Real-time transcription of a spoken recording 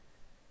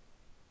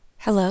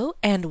Hello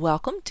and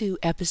welcome to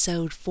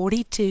episode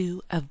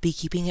 42 of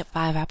Beekeeping at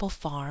Five Apple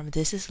Farm.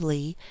 This is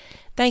Lee.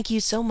 Thank you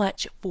so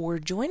much for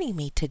joining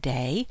me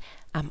today.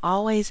 I'm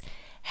always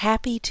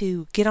happy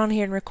to get on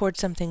here and record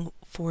something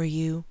for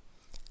you.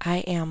 I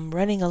am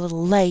running a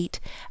little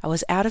late. I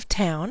was out of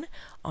town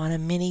on a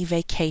mini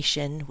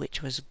vacation,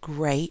 which was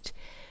great.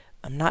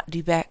 I'm not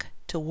due back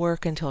to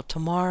work until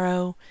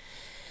tomorrow,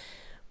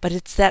 but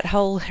it's that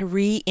whole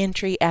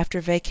re-entry after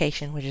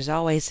vacation, which is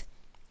always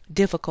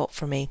difficult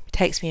for me. It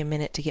takes me a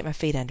minute to get my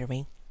feet under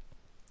me.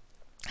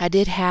 I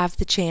did have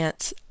the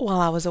chance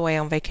while I was away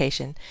on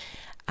vacation.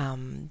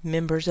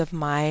 Members of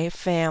my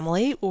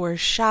family were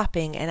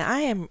shopping, and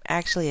I am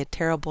actually a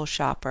terrible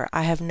shopper.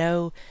 I have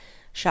no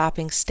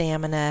shopping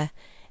stamina,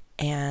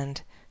 and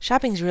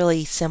shopping's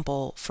really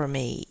simple for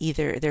me.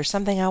 Either there's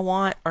something I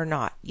want or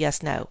not.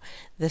 Yes, no.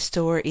 The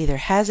store either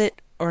has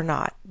it or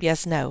not.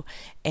 Yes, no.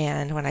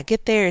 And when I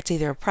get there, it's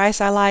either a price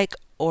I like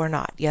or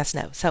not. Yes,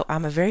 no. So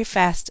I'm a very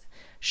fast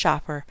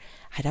shopper.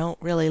 I don't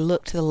really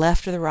look to the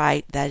left or the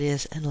right, that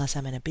is, unless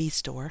I'm in a bee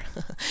store.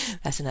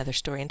 That's another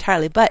story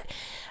entirely. But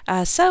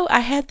so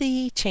I had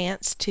the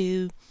chance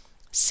to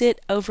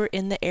sit over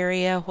in the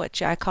area,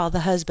 which I call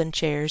the husband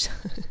chairs,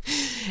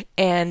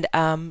 and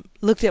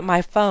looked at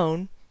my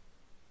phone.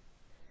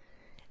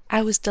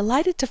 I was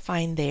delighted to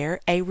find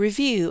there a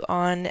review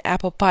on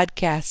Apple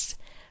Podcasts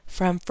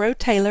from Fro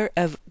Taylor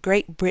of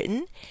Great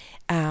Britain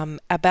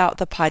about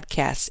the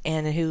podcast,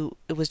 and who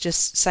was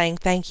just saying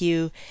thank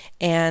you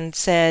and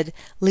said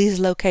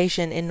Lee's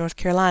location in North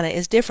Carolina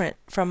is different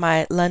from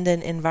my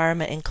London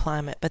environment and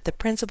climate, but the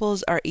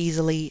principles are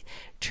easily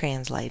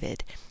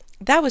translated.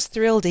 That was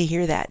thrilled to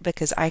hear that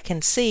because I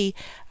can see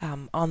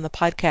on the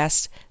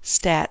podcast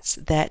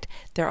stats that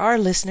there are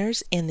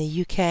listeners in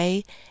the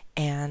UK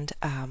and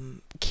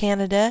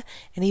Canada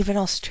and even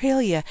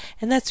Australia,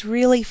 and that's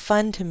really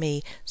fun to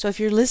me. So if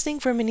you're listening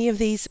from any of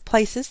these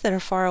places that are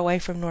far away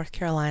from North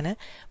Carolina,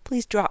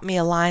 please drop me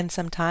a line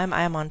sometime.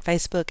 I am on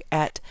Facebook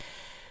at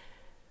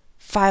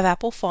Five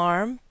Apple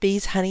Farm,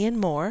 Bees, Honey, and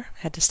More.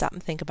 Had to stop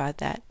and think about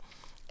that.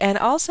 And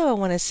also I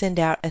want to send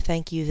out a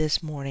thank you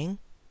this morning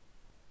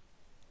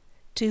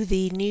to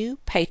the new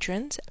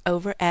patrons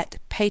over at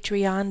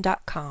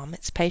patreon.com.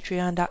 It's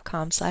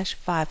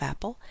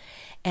patreon.com/5apple.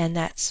 And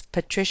that's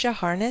Patricia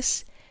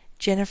Harness,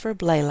 Jennifer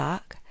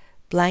Blaylock,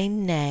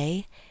 Blaine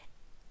Nay,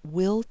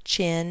 Will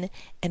Chin,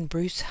 and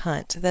Bruce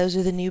Hunt. Those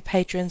are the new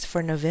patrons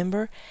for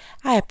November.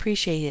 I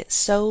appreciate it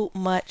so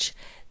much.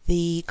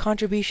 The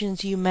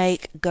contributions you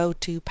make go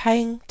to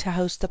paying to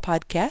host the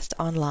podcast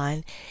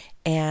online,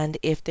 and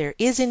if there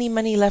is any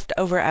money left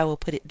over, I will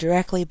put it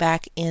directly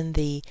back in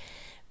the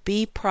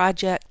Bee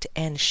Project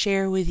and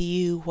share with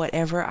you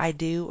whatever I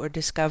do or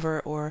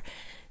discover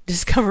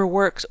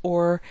works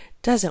or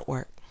doesn't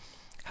work.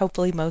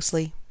 Hopefully,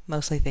 mostly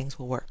things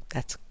will work.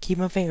 That's keep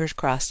my fingers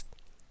crossed.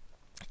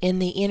 In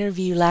the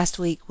interview last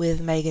week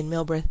with Megan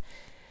Milbreth,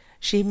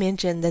 she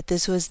mentioned that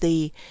this was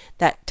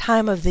that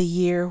time of the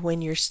year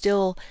when you're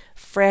still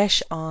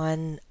fresh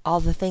on all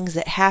the things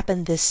that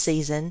happened this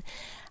season.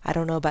 I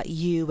don't know about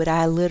you, but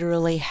I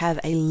literally have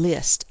a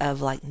list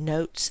of like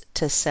notes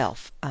to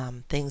self,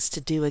 things to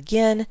do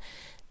again,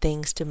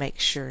 things to make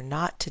sure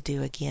not to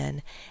do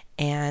again.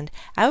 And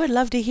I would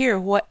love to hear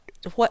what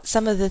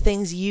some of the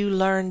things you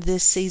learned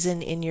this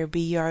season in your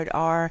bee yard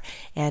are,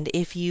 and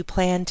if you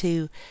plan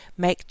to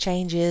make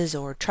changes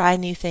or try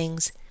new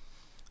things.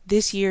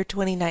 This year,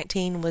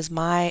 2019, was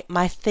my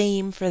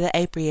theme for the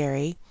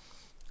apiary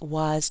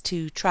was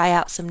to try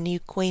out some new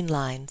queen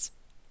lines.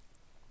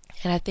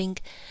 And I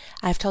think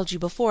I've told you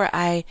before,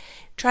 I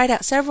tried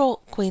out several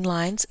queen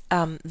lines.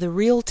 The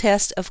real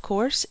test, of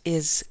course,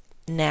 is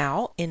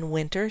now in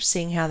winter,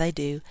 seeing how they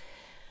do.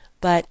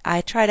 But I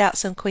tried out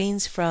some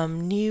queens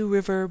from New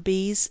River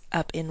Bees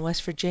up in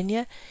West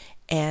Virginia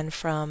and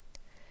from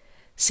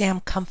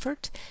Sam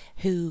Comfort,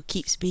 who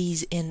keeps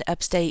bees in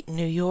upstate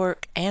New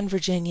York and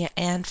Virginia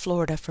and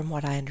Florida, from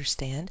what I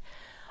understand.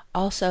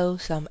 Also,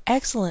 some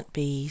excellent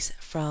bees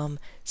from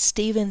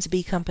Stevens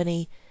Bee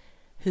Company,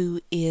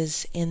 who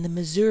is in the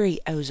Missouri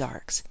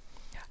Ozarks.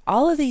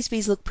 All of these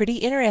bees look pretty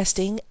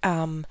interesting.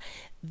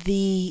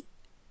 The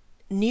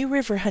New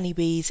River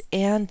honeybees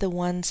and the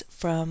ones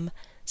from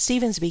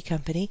Stevens Bee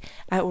Company,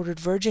 I ordered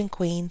virgin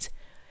queens,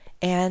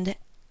 and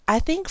I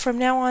think from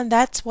now on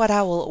that's what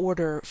I will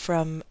order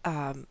from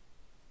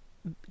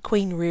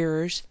queen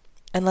rearers,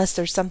 unless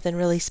there's something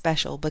really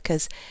special,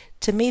 because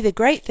to me the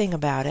great thing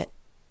about it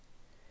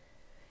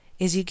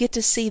is you get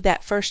to see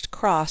that first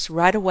cross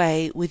right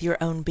away with your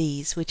own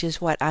bees, which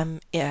is what I'm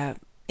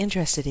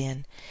interested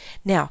in.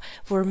 Now,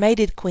 for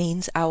mated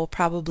queens, I will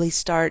probably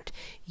start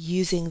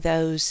using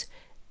those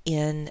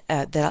in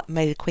the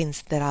mated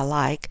queens that I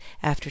like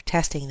after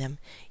testing them,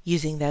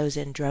 using those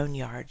in drone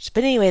yards.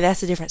 But anyway,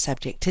 that's a different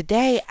subject.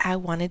 Today, I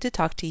wanted to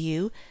talk to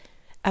you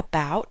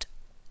about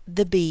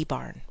the bee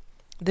barn,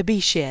 the bee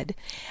shed.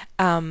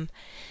 Um,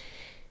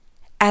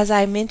 as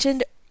I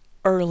mentioned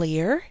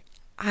earlier,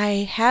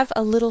 I have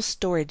a little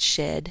storage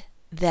shed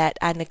that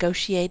I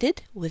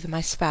negotiated with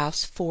my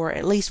spouse for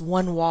at least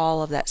one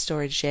wall of that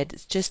storage shed.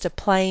 It's just a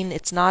plain,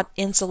 it's not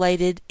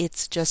insulated,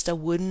 it's just a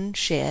wooden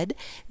shed.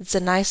 It's a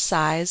nice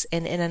size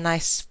and in a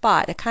nice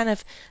spot, a kind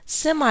of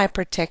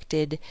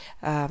semi-protected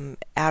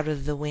out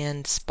of the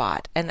wind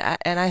spot. And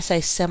I say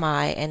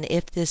semi, and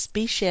if this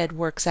bee shed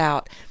works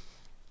out,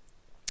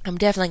 I'm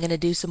definitely going to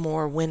do some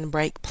more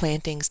windbreak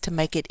plantings to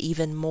make it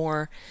even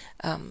more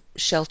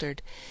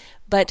sheltered.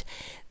 But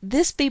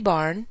this bee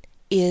barn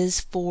is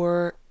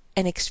for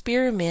an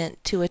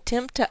experiment to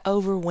attempt to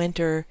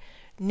overwinter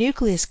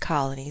nucleus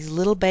colonies,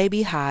 little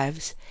baby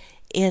hives,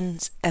 in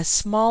a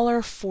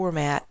smaller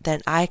format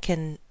than I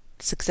can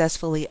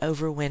successfully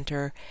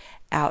overwinter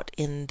out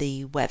in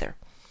the weather.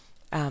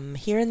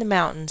 Here in the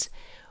mountains,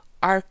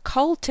 our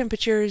cold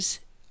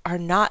temperatures are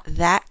not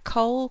that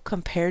cold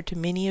compared to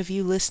many of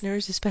you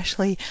listeners,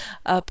 especially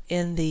up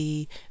in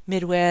the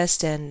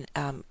Midwest and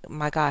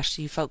my gosh,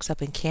 you folks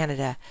up in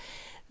Canada.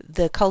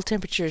 The cold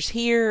temperatures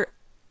here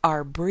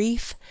are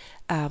brief,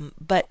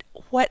 but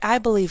what I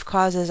believe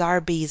causes our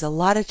bees a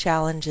lot of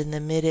challenge in the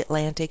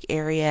mid-Atlantic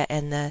area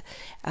and the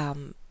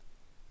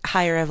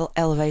higher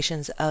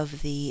elevations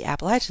of the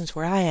Appalachians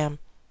where I am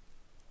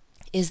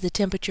is the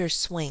temperature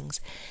swings.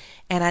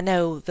 And I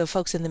know the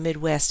folks in the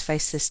Midwest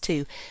face this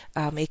too.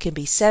 It can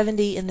be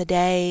 70 in the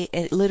day.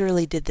 It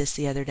literally did this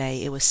the other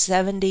day. It was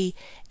 70,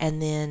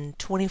 and then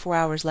 24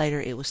 hours later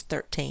it was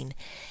 13.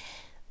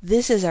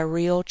 This is a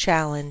real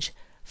challenge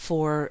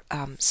for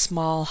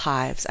small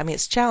hives. I mean,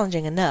 it's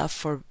challenging enough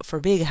for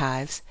big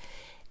hives.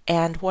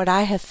 And what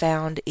I have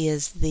found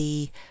is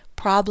the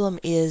problem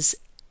is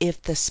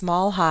if the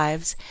small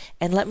hives,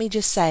 and let me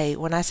just say,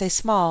 when I say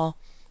small,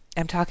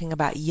 I'm talking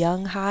about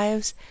young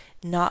hives,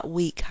 not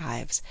weak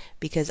hives.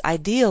 Because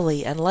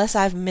ideally, unless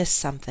I've missed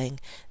something,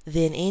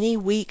 then any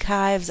weak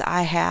hives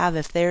I have,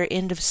 if they're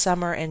end of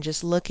summer and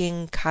just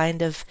looking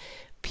kind of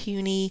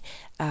puny,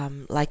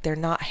 like they're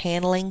not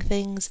handling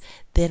things,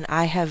 then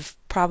I have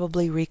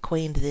probably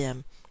requeened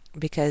them.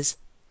 Because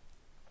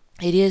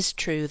it is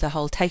true, the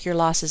whole take your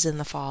losses in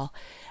the fall.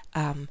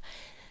 Um,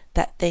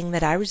 that thing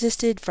that I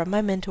resisted from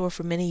my mentor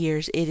for many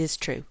years, it is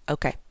true.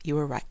 Okay, you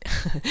were right.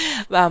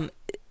 um,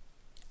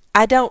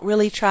 I don't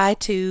really try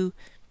to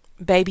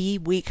baby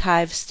weak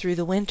hives through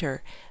the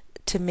winter.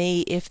 To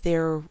me, if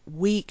they're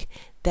weak,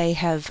 they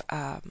have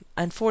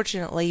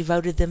unfortunately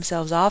voted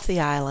themselves off the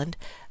island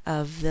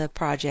of the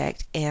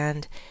project,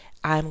 and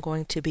I'm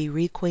going to be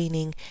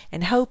requeening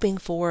and hoping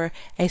for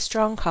a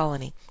strong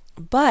colony.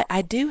 But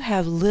I do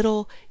have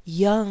little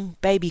young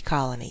baby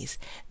colonies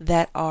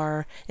that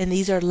are, and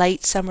these are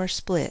late summer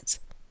splits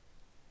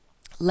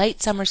or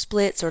late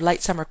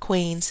summer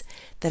queens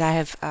that I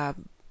have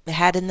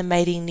had in the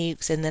mating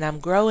nukes, and then I'm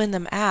growing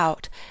them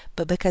out,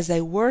 but because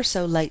they were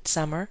so late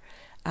summer,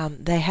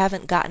 they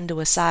haven't gotten to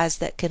a size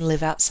that can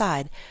live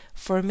outside.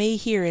 For me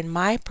here in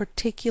my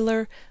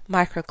particular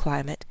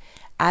microclimate,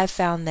 I've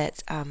found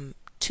that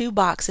 2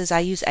 boxes, I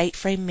use 8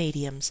 frame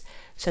mediums,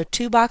 so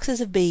 2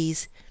 boxes of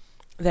bees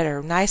that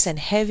are nice and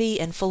heavy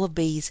and full of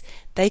bees,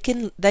 they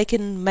can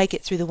make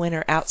it through the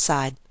winter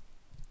outside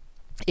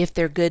if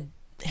they're good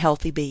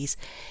healthy bees.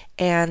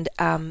 And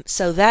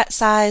so that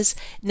size,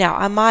 now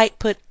I might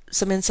put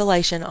some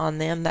insulation on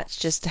them. That's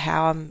just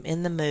how I'm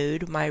in the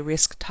mood, my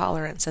risk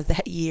tolerance of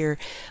that year.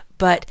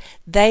 But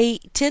they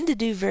tend to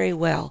do very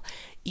well.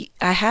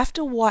 I have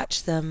to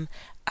watch them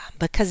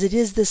because it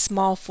is this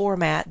small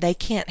format. They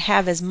can't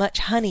have as much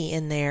honey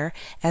in there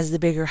as the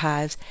bigger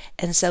hives.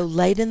 And so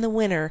late in the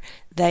winter,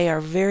 they are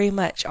very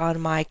much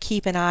on my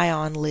keep an eye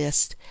on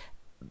list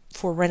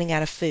for running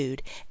out of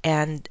food.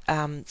 And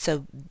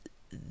so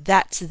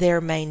that's their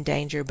main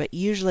danger. But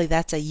usually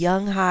that's a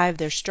young hive,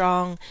 they're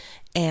strong,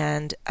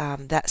 and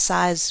that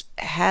size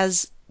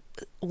has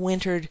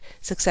wintered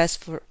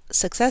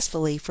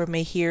successfully for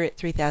me here at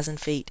 3,000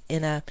 feet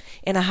in a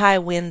high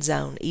wind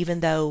zone,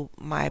 even though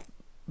my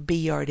bee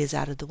yard is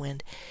out of the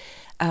wind.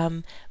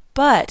 Um,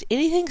 but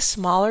anything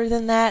smaller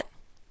than that,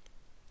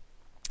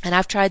 and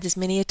I've tried this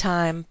many a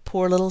time,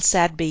 poor little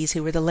sad bees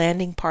who were the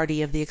landing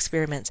party of the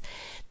experiments,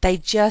 they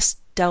just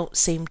don't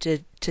seem to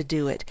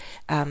do it.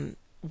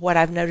 What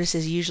I've noticed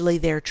is usually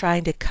they're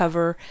trying to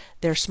cover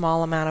their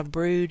small amount of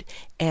brood,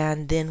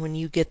 and then when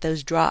you get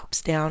those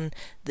drops down,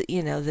 the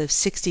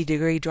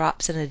 60-degree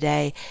drops in a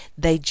day,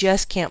 they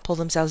just can't pull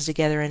themselves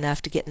together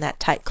enough to get in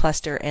that tight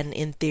cluster and,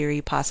 in theory,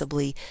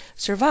 possibly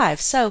survive.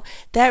 So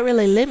that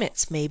really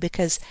limits me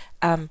because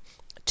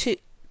two,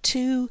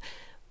 two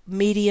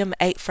medium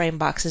 8 frame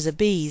boxes of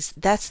bees,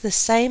 that's the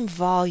same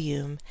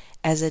volume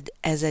as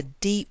a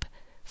deep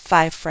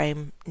 5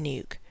 frame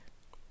nuke.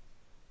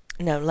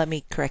 No, let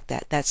me correct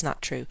that. That's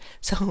not true.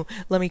 So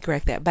let me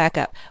correct that. Back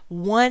up.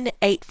 One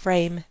 8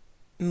 frame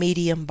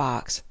medium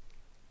box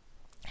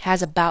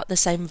has about the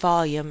same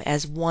volume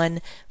as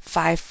one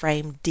 5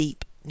 frame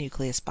deep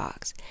nucleus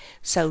box.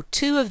 So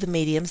two of the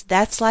mediums,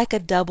 that's like a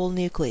double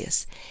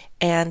nucleus.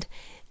 And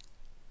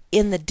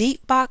in the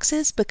deep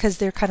boxes, because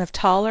they're kind of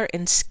taller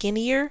and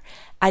skinnier,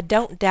 I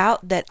don't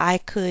doubt that I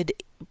could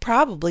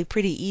probably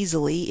pretty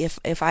easily,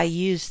 if I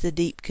use the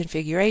deep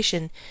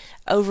configuration,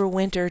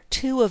 overwinter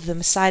two of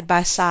them side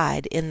by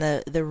side in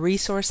the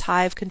resource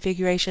hive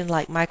configuration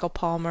like Michael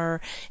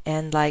Palmer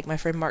and like my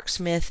friend Mark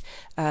Smith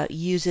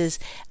uses.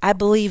 I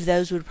believe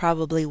those would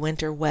probably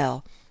winter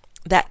well.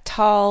 That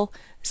tall,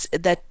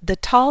 the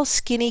tall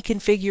skinny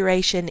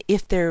configuration,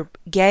 if they're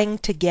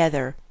ganged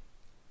together,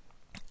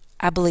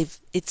 I believe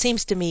it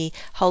seems to me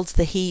holds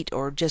the heat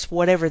or just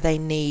whatever they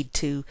need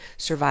to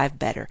survive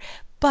better.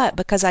 But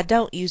because I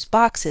don't use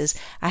boxes,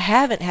 I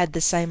haven't had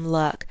the same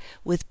luck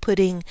with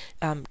putting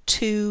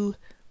two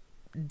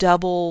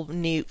double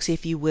nukes,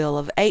 if you will,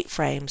 of 8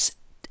 frames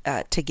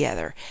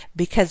together,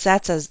 because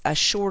that's a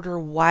shorter,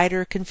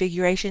 wider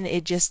configuration.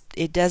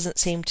 It doesn't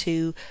seem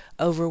to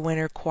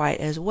overwinter quite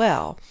as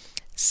well.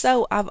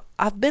 So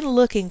I've been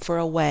looking for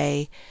a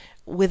way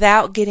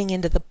without getting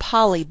into the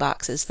poly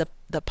boxes,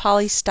 the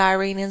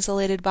polystyrene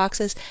insulated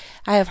boxes.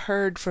 I have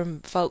heard from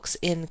folks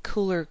in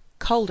cooler,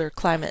 colder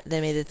climate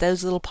than me that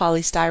those little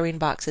polystyrene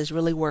boxes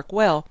really work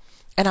well.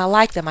 And I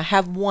like them. I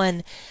have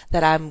one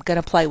that I'm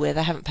going to play with.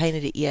 I haven't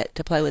painted it yet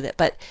to play with it.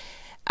 But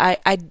I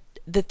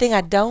the thing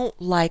I don't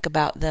like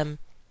about them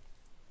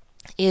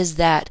is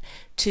that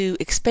to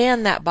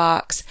expand that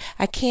box,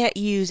 I can't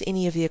use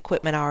any of the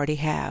equipment I already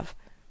have.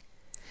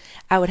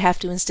 I would have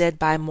to instead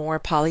buy more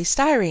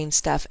polystyrene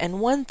stuff. And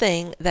one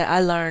thing that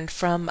I learned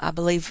from, I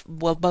believe,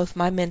 well, both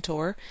my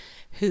mentor,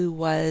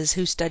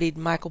 who studied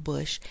Michael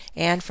Bush,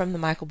 and from the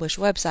Michael Bush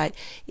website,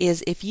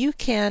 is if you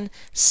can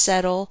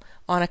settle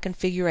on a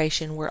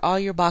configuration where all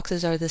your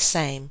boxes are the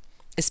same,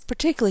 it's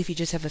particularly if you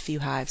just have a few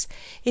hives,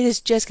 it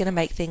is just going to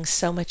make things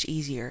so much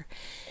easier.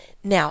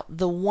 Now,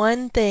 the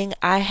one thing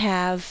I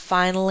have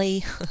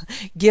finally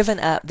given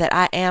up that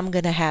I am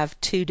going to have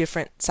two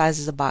different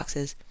sizes of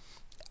boxes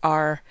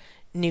are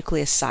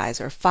nucleus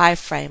size or 5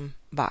 frame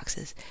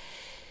boxes.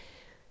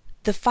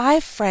 The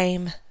 5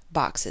 frame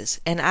boxes,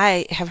 and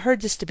I have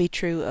heard this to be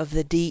true of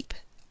the deep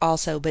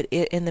also, but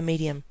in the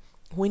medium,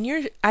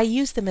 I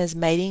use them as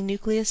mating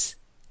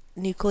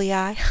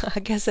nuclei, I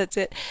guess that's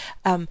it.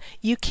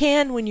 You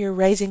can, when you're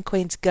raising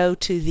queens, go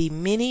to the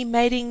mini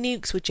mating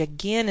nukes, which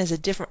again is a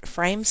different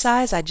frame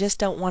size. I just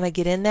don't want to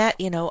get in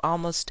that.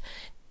 Almost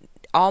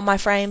all my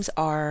frames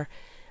are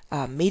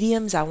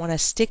mediums. I want to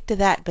stick to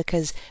that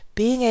because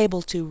being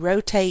able to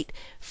rotate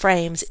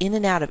frames in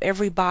and out of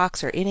every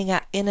box or in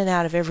and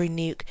out of every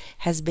nuke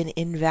has been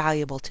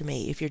invaluable to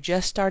me. If you're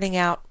just starting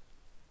out,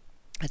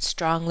 I'd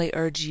strongly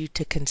urge you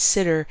to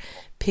consider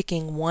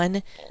picking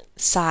one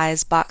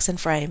size box and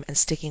frame and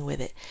sticking with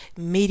it.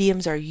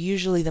 Mediums are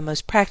usually the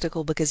most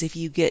practical because if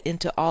you get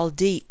into all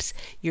deeps,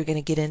 you're going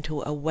to get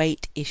into a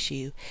weight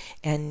issue.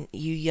 And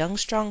you young,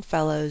 strong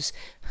fellows,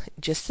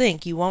 just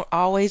think you won't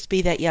always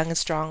be that young and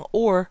strong,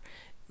 or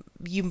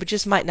you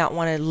just might not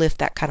want to lift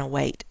that kind of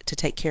weight to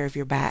take care of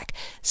your back.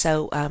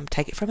 So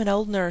take it from an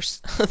old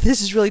nurse.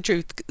 This is really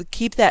true.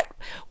 Keep that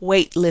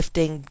weight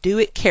lifting. Do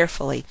it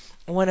carefully.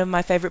 One of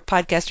my favorite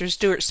podcasters,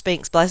 Stuart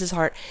Spinks, bless his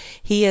heart,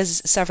 he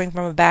is suffering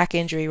from a back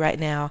injury right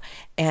now,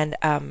 and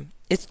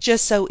it's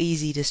just so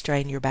easy to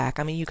strain your back.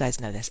 I mean, you guys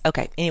know this.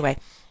 Okay, anyway,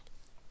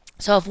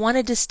 so I've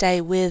wanted to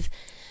stay with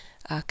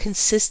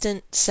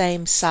consistent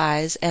same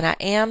size, and I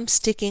am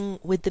sticking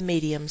with the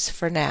mediums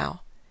for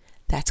now.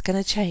 That's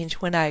going to change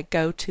when I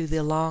go to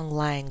the long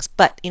Langs.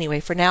 But anyway,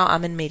 for now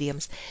I'm in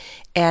mediums.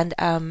 And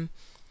the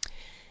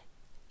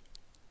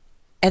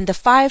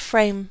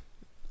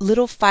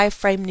little 5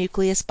 frame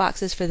nucleus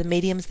boxes for the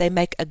mediums, they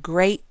make a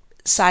great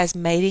size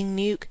mating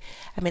nuke.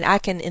 I mean, I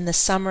can, in the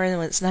summer and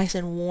when it's nice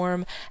and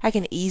warm, I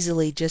can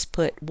easily just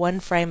put 1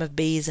 frame of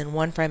bees and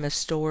 1 frame of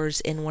stores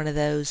in one of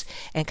those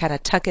and kind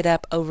of tuck it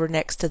up over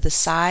next to the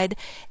side,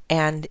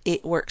 and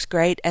it works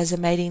great as a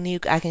mating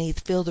nuke. I can either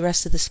fill the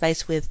rest of the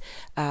space with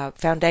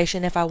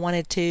foundation if I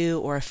wanted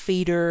to, or a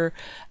feeder.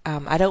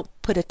 I don't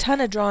put a ton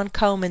of drawn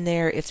comb in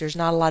there if there's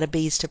not a lot of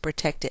bees to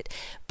protect it.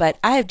 But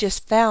I have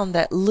just found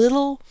that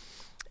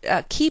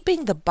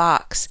keeping the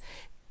box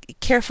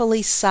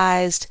carefully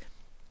sized,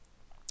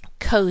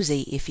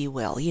 cozy, if you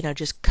will,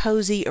 just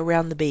cozy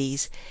around the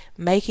bees,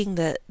 making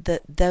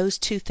those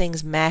two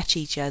things match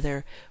each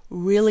other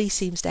really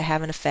seems to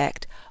have an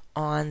effect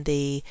on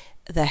the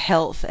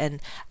health, and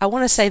I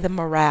want to say the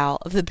morale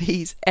of the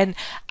bees. And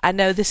I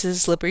know this is a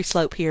slippery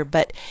slope here,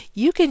 but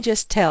you can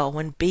just tell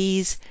when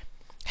bees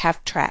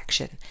have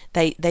traction.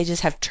 They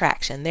just have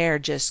traction. They're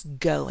just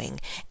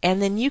going.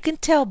 And then you can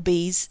tell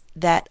bees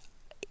that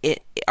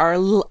are a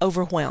little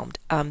overwhelmed,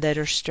 that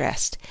are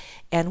stressed.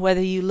 And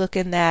whether you look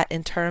in that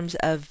in terms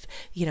of,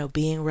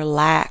 being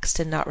relaxed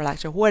and not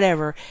relaxed or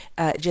whatever,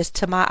 just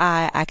to my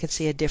eye, I can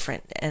see a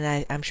difference,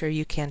 and I'm sure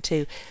you can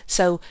too.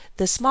 So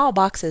the small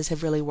boxes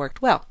have really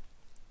worked well.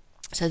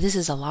 So this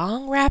is a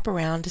long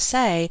wraparound to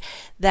say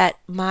that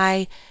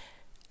my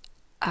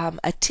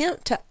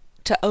attempt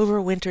to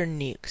overwinter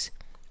nukes,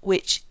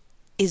 which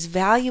is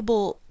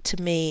valuable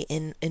to me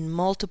in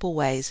multiple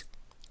ways.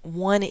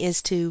 One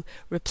is to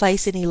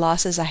replace any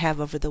losses I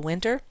have over the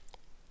winter.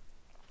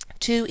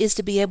 Two is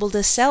to be able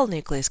to sell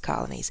nucleus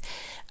colonies.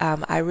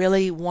 I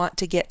really want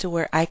to get to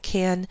where I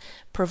can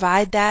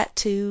provide that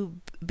to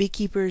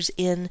beekeepers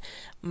in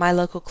my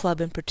local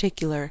club in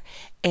particular.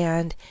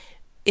 And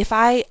if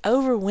I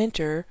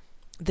overwinter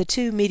the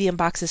two medium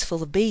boxes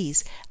full of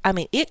bees, I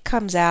mean, it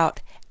comes out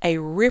a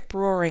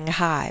rip-roaring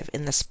hive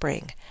in the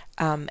spring.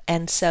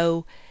 And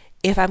so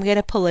if I'm going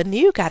to pull a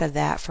nuke out of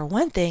that, for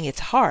one thing, it's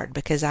hard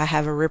because I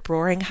have a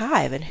rip-roaring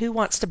hive. And who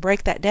wants to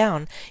break that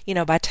down,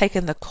 by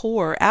taking the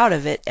core out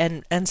of it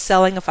and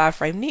selling a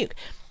 5-frame nuke?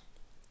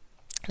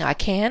 Now, I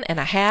can and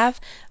I have,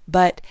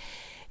 but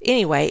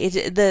anyway,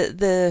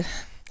 the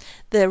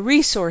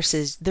resource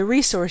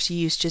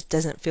use just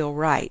doesn't feel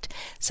right.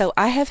 So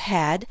I have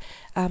had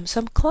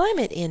some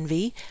climate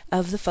envy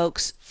of the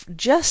folks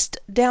just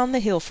down the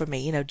hill from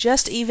me,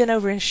 just even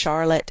over in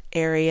Charlotte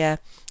area.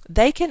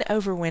 They can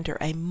overwinter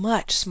a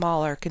much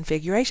smaller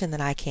configuration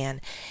than I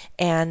can,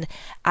 and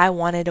I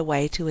wanted a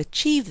way to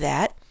achieve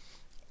that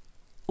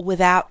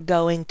without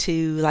going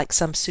to like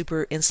some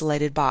super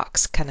insulated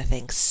box kind of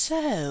thing.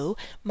 So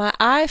my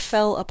eye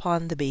fell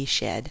upon the bee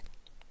shed.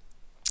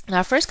 Now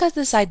I first got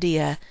this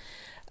idea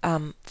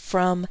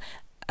from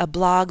a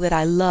blog that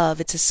I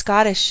love. It's a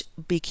Scottish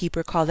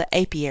beekeeper called the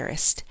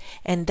Apiarist,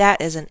 and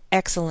that is an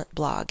excellent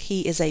blog.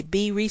 He is a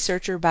bee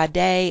researcher by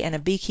day and a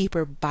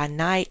beekeeper by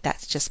night.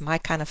 That's just my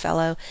kind of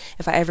fellow.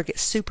 If I ever get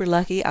super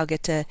lucky, I'll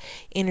get to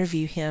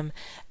interview him.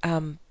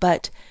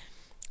 But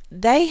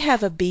they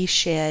have a bee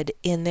shed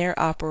in their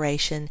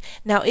operation.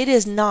 Now, it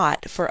is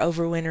not for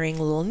overwintering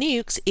little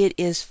nukes. It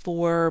is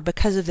for,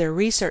 because of their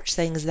research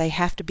things, they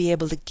have to be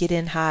able to get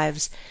in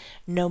hives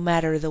no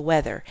matter the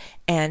weather.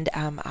 And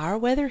our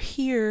weather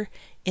here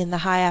in the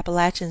high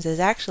Appalachians is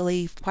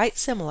actually quite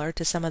similar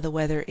to some of the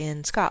weather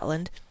in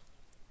Scotland.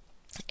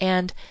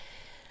 And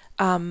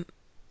um,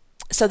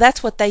 so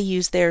that's what they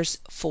use theirs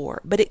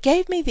for. But it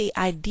gave me the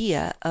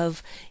idea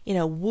of,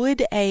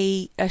 would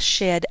a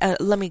shed,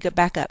 let me go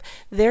back up.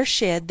 Their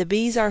shed, the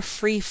bees are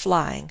free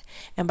flying.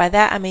 And by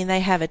that I mean they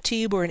have a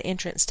tube or an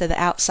entrance to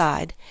the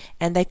outside,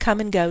 and they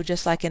come and go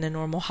just like in a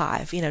normal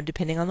hive.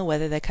 Depending on the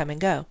weather, they come and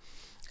go.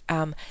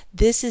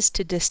 This is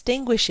to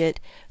distinguish it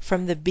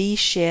from the bee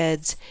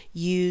sheds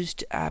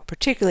used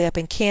particularly up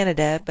in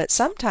Canada, but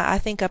sometimes I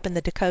think up in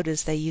the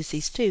Dakotas they use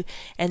these too,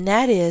 and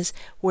that is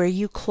where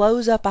you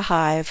close up a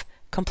hive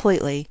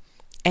completely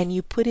and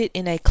you put it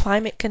in a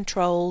climate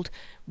controlled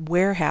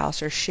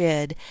warehouse or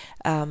shed,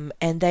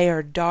 and they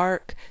are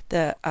dark.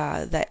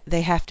 That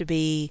they have to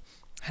be,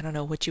 I don't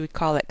know what you would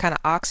call it, kind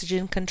of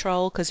oxygen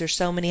control, because there's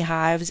so many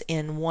hives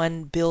in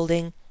one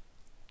building.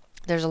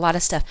 There's a lot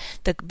of stuff.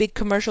 The big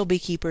commercial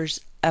beekeepers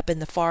up in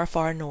the far,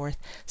 far north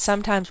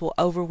sometimes will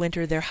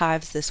overwinter their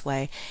hives this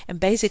way. And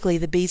basically,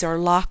 the bees are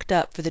locked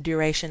up for the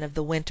duration of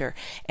the winter.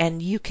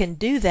 And you can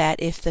do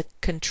that if the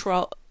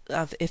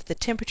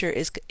temperature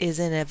is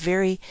in a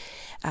very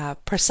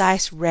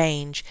precise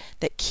range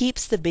that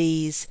keeps the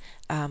bees,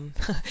 kind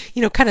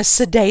of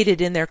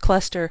sedated in their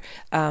cluster,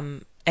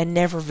 and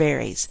never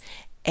varies,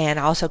 and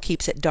also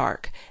keeps it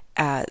dark.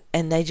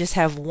 And they just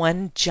have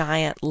one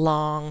giant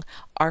long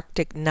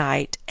Arctic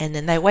night, and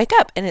then they wake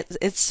up and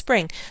it's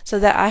spring. So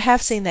that I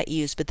have seen that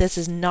used, but this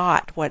is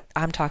not what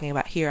I'm talking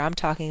about here. I'm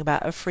talking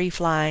about a free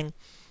flying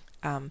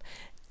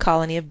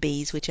colony of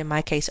bees, which in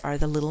my case are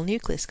the little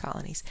nucleus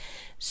colonies.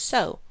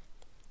 So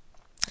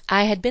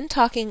I had been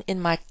talking in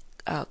my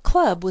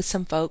club with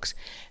some folks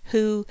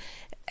who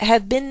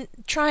have been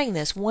trying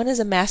this. One is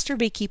a master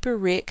beekeeper,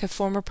 Rick, a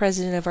former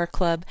president of our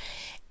club,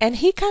 and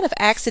he kind of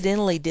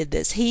accidentally did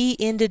this. He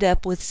ended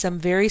up with some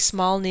very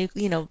small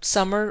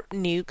summer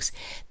nukes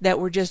that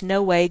were just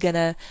no way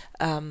gonna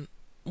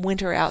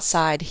winter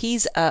outside.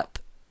 He's up.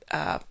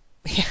 Uh,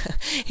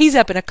 he's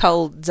up in a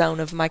cold zone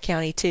of my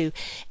county too,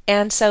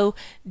 and so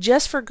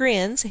just for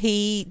grins,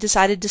 he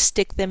decided to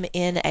stick them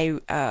in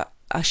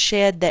a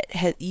shed that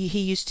he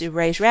used to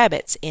raise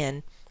rabbits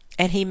in,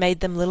 and he made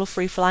them little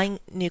free-flying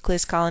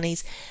nucleus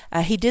colonies.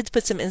 He did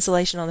put some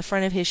insulation on the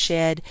front of his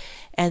shed,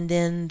 and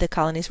then the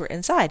colonies were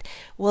inside.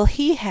 Well,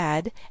 he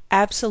had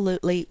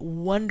absolutely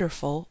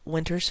wonderful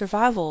winter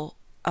survival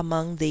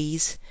among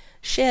these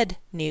shed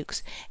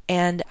nukes,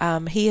 and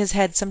he has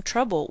had some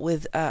trouble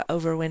with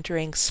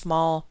overwintering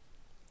small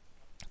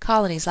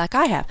colonies like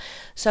I have.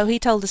 So he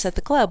told us at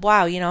the club,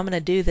 wow, I'm going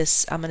to do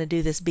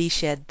this bee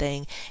shed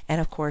thing.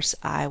 And of course,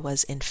 I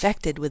was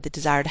infected with the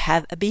desire to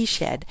have a bee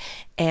shed.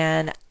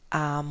 And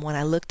when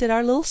I looked at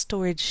our little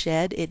storage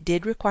shed, it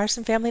did require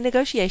some family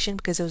negotiation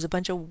because there was a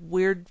bunch of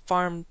weird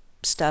farm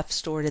stuff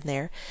stored in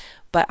there.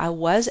 But I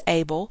was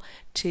able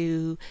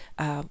to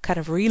kind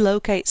of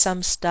relocate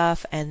some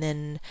stuff and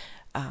then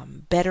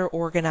better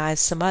organize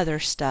some other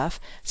stuff.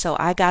 So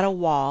I got a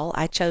wall.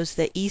 I chose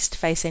the east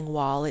facing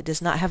wall. It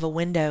does not have a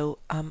window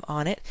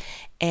on it.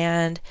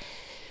 And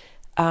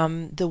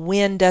the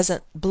wind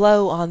doesn't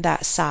blow on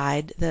that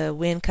side. The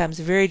wind comes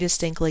very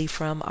distinctly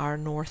from our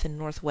north and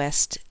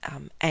northwest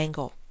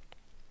angle.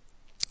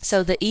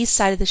 So the east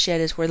side of the shed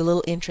is where the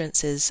little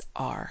entrances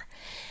are.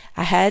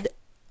 I had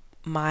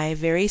my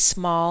very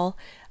small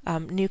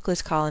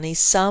nucleus colonies.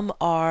 Some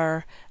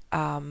are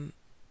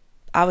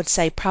I would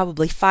say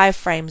probably 5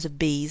 frames of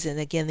bees, and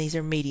again these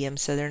are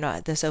mediums, so they're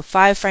not so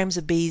 5 frames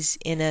of bees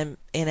in an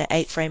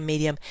 8 frame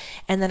medium,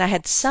 and then I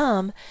had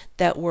some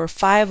that were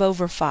 5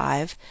 over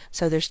 5,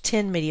 so there's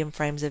 10 medium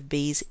frames of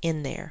bees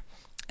in there.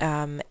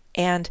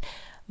 And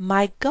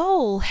my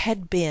goal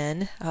had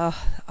been,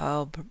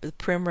 the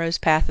primrose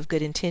path of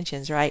good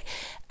intentions, right?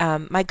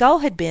 My goal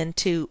had been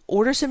to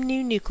order some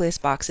new nucleus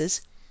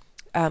boxes,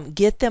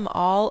 get them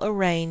all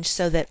arranged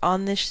so that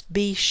on this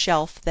bee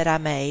shelf that I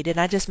made, and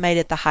I just made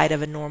it the height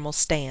of a normal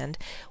stand,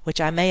 which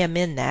I may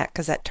amend that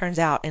because that turns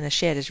out in a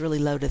shed is really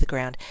low to the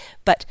ground.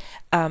 But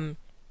I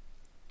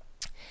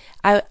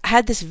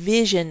had this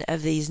vision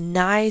of these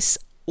nice,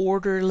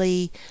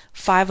 orderly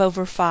 5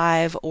 over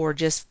 5 or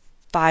just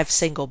 5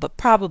 single, but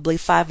probably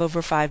 5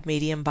 over 5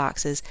 medium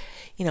boxes,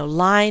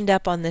 lined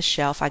up on this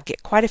shelf. I'd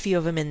get quite a few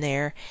of them in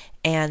there,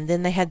 and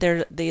then they'd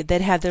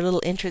have their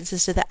little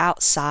entrances to the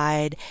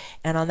outside,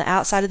 and on the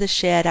outside of the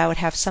shed I would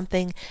have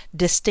something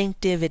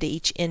distinctive at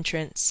each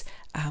entrance.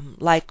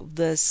 Like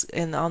this,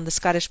 and on the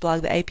Scottish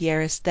blog, the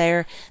Apiarist,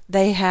 there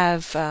they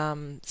have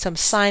some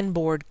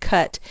signboard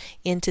cut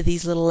into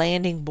these little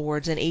landing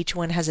boards, and each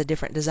one has a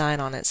different design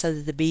on it, so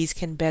that the bees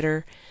can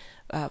better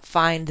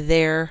find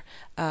their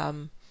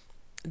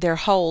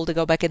hole to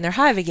go back in their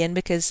hive again,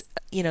 because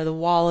the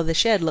wall of the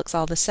shed looks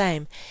all the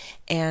same,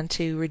 and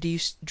to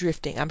reduce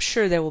drifting. I'm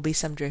sure there will be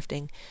some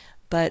drifting,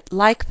 but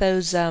like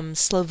those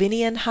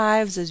Slovenian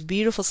hives, those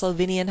beautiful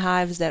Slovenian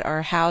hives that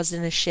are housed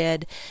in a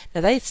shed,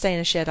 now they stay in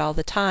a shed all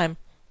the time,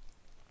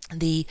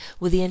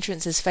 with the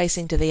entrances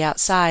facing to the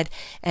outside,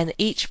 and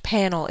each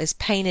panel is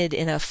painted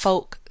in a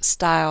folk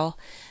style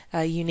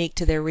unique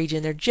to their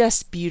region. They're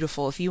just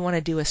beautiful. If you want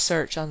to do a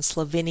search on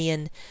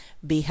Slovenian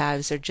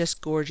beehives, they're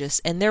just gorgeous,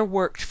 and they're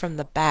worked from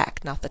the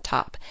back, not the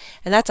top.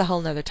 And that's a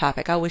whole nother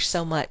topic. I wish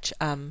so much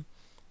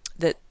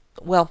that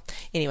well,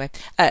 anyway,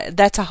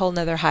 that's a whole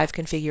nother hive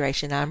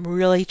configuration. I'm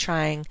really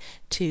trying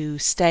to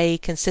stay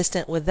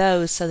consistent with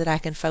those so that I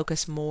can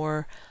focus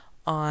more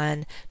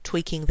on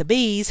tweaking the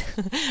bees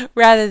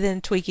rather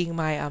than tweaking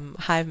my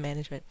hive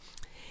management.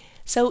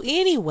 So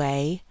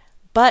anyway,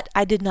 but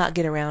I did not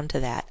get around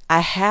to that. I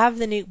have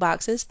the nuke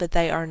boxes, but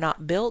they are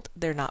not built,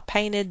 they're not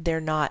painted,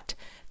 they're not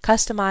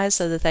customized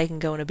so that they can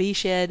go in a bee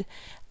shed.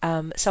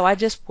 So I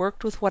just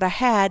worked with what I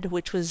had,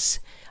 which was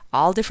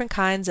all different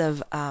kinds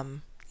of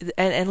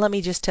and let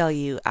me just tell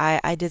you,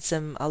 I did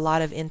a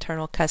lot of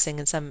internal cussing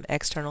and some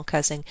external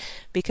cussing,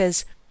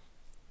 because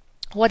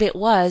what it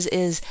was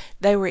is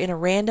they were in a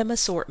random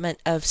assortment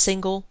of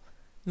single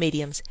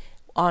mediums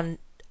on,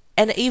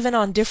 and even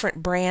on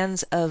different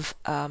brands of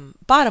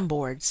bottom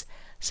boards.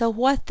 So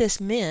what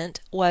this meant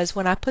was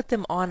when I put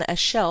them on a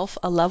shelf,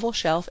 a level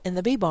shelf in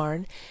the bee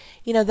barn,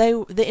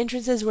 the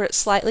entrances were at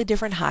slightly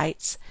different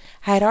heights.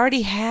 I had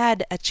already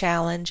had a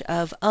challenge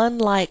of,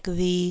 unlike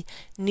the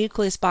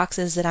nucleus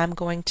boxes that I'm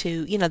going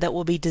to, that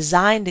will be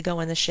designed to go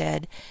in the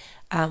shed,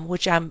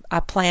 which I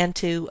plan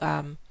to.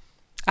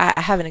 I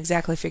haven't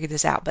exactly figured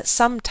this out, but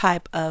some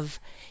type of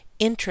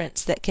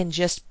entrance that can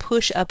just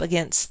push up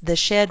against the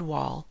shed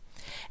wall,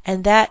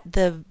 and that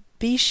the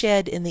bee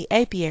shed in the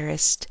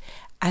apiarist,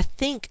 I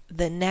think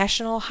the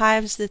national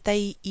hives that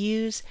they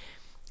use,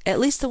 at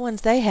least the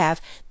ones they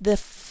have, the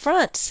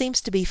front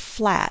seems to be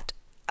flat,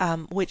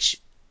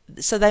 which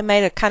so they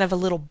made a kind of a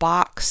little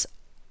box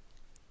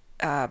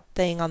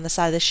thing on the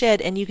side of the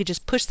shed, and you could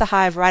just push the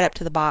hive right up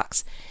to the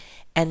box,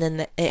 and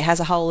then it has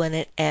a hole in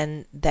it,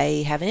 and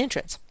they have an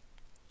entrance.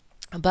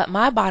 But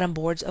my bottom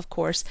boards, of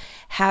course,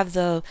 have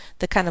the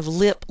kind of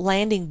lip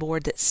landing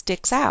board that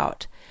sticks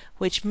out,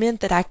 which meant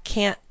that I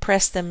can't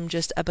press them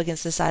just up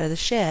against the side of the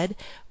shed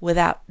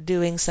without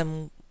doing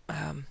some,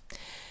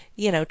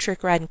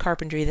 trick riding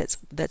carpentry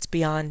that's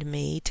beyond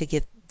me to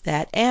get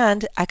that.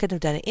 And I could have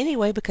done it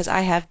anyway because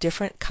I have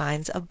different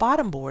kinds of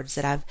bottom boards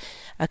that I've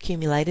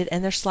accumulated,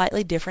 and they're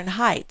slightly different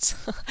heights.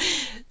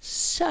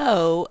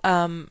 So,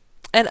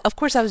 and of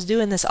course, I was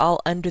doing this all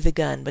under the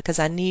gun because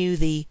I knew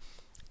the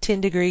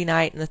 10-degree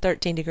night and the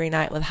 13-degree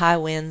night with high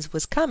winds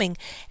was coming,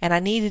 and I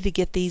needed to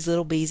get these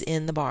little bees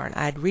in the barn.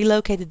 I had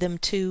relocated them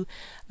to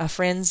a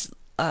friend's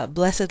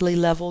blessedly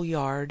level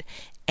yard,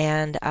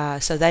 and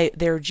so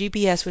their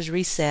GPS was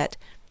reset.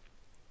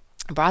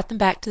 I brought them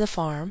back to the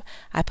farm.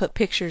 I put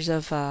pictures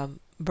of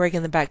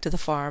bringing them back to the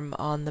farm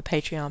on the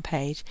Patreon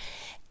page,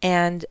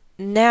 and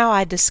now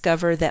I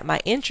discover that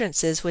my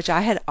entrances, which I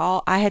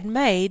had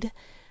made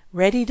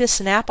ready to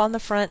snap on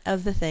the front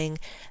of the thing,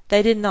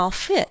 they didn't all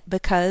fit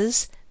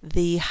because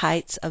the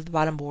heights of the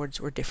bottom boards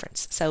were different.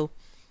 So,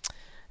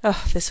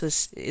 this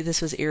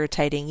was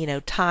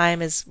irritating.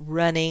 Time is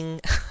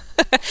running,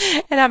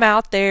 and I'm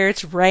out there.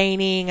 It's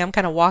raining. I'm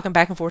kind of walking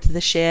back and forth to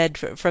the shed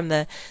from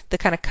the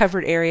kind of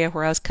covered area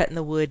where I was cutting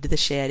the wood to the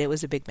shed. It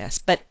was a big mess.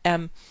 But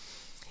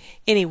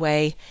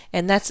anyway,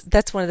 and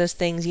that's one of those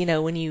things,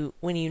 when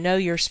you know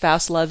your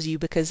spouse loves you,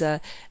 because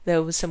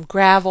there was some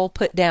gravel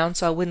put down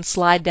so I wouldn't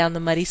slide down the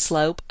muddy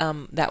slope.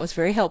 That was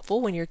very helpful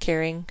when you're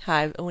carrying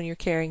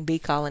bee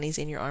colonies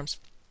in your arms.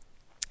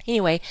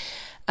 Anyway,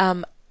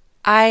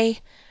 I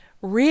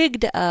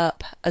rigged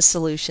up a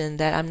solution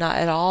that I'm not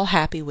at all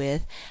happy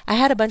with. I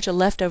had a bunch of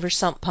leftover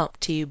sump pump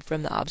tube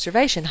from the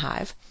observation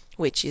hive,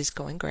 which is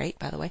going great,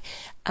 by the way.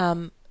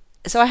 Um,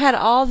 so I had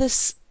all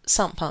this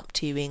sump pump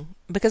tubing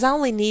because I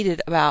only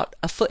needed about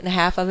a foot and a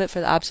half of it for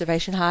the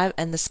observation hive,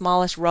 and the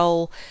smallest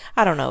roll,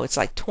 I don't know, it's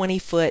like 20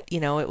 foot,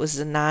 it was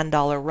a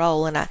 $9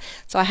 roll, and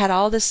I had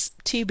all this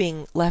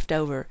tubing left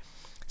over.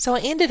 So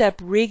I ended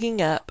up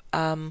rigging up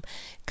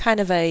kind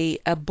of a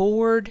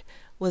board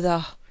with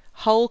a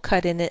hole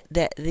cut in it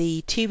that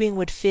the tubing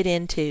would fit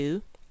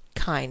into,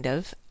 kind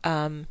of.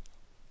 And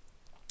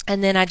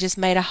then I just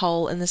made a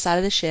hole in the side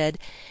of the shed,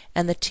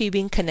 and the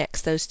tubing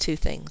connects those two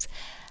things.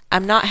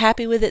 I'm not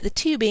happy with it. The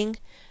tubing,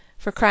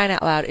 for crying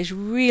out loud, is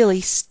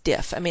really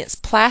stiff. I mean, it's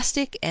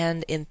plastic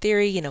and in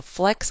theory,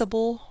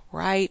 flexible,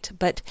 right?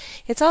 But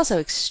it's also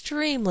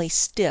extremely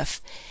stiff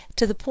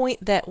to the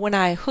point that when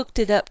I hooked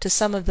it up to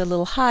some of the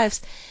little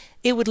hives,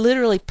 it would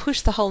literally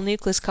push the whole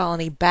nucleus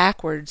colony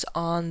backwards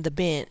on the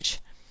bench.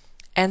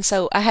 And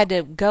so I had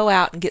to go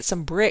out and get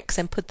some bricks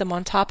and put them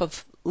on top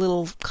of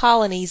little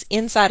colonies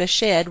inside a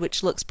shed,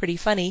 which looks pretty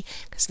funny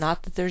because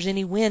not that there's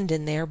any wind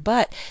in there,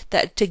 but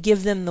that to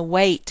give them the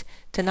weight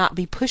to not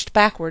be pushed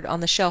backward on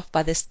the shelf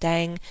by this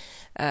dang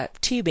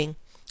tubing,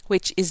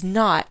 which is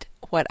not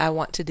what I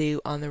want to do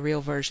on the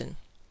real version.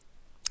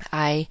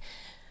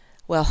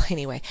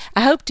 Anyway,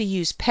 I hope to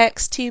use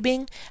PEX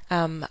tubing.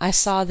 I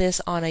saw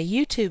this on a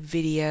YouTube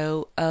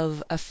video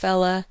of a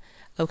fella,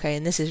 okay,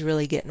 and this is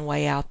really getting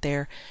way out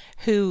there,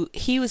 who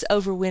he was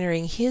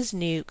overwintering his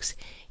nukes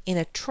in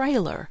a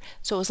trailer.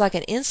 So it was like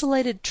an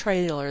insulated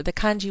trailer, the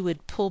kind you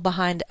would pull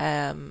behind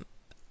a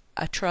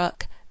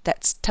truck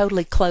that's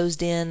totally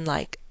closed in,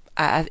 like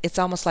it's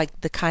almost like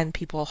the kind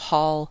people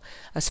haul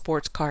a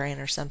sports car in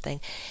or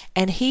something.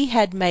 And he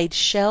had made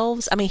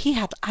shelves. I mean, he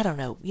had, I don't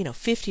know,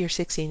 50 or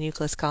 60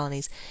 nucleus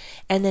colonies.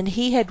 And then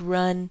he had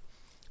run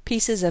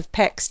pieces of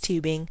PEX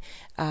tubing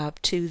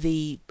to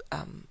the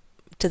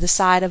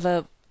side of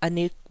a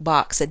nuke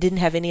box that didn't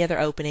have any other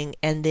opening,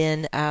 and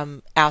then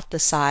out the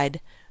side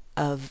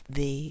of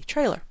the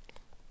trailer.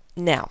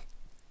 Now,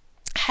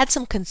 I had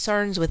some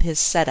concerns with his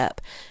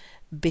setup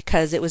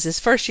because it was his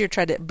first year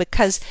trying to,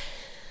 because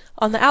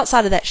on the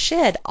outside of that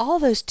shed, all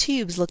those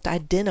tubes looked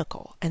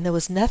identical, and there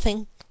was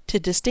nothing to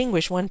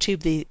distinguish one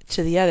tube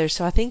to the other.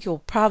 So I think you'll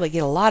probably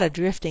get a lot of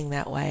drifting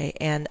that way.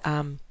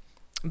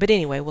 But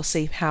anyway, we'll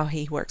see how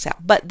he works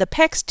out. But the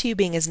PEX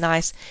tubing is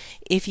nice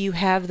if you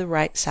have the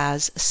right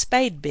size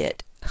spade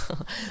bit.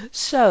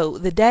 So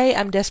the day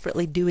I'm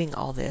desperately doing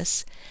all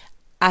this,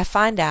 I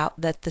find out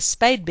that the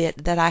spade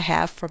bit that I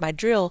have for my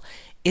drill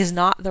is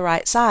not the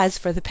right size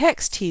for the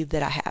PEX tube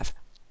that I have.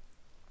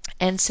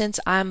 And since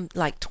I'm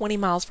like 20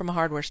 miles from a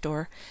hardware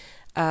store,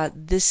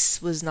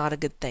 this was not a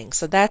good thing.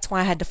 So that's why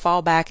I had to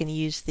fall back and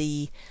use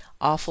the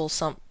awful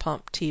sump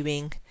pump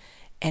tubing.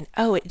 And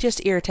oh, it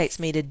just irritates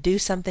me to do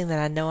something that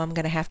I know I'm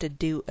going to have to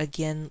do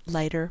again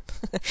later.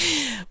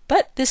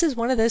 But this is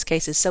one of those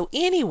cases. So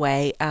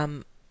anyway,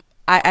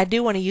 I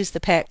do want to use the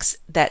PEX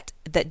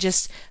that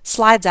just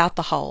slides out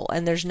the hole,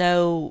 and there's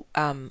no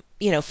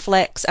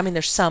flex. I mean,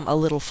 there's a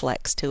little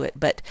flex to it,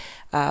 but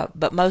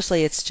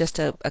mostly it's just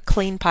a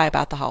clean pipe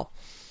out the hole.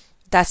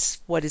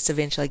 That's what it's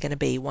eventually going to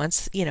be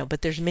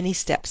but there's many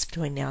steps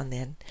between now and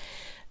then.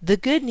 The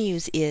good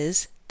news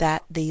is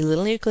that the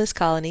little nucleus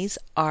colonies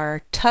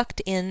are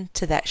tucked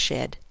into that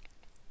shed,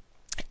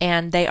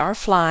 and they are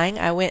flying.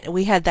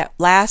 We had that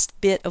last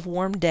bit of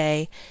warm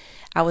day.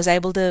 I was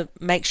able to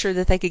make sure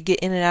that they could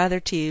get in and out of their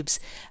tubes,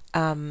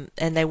 and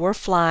they were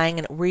flying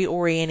and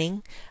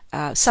reorienting.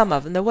 Some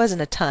of them. There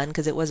wasn't a ton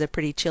because it was a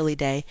pretty chilly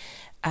day.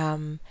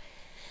 And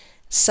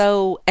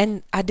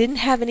I didn't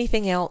have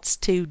anything else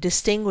to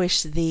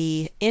distinguish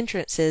the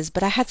entrances,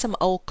 but I had some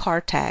old car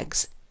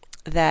tags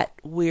that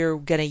we're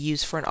going to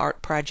use for an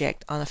art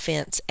project on a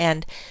fence.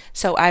 And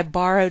so I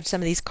borrowed some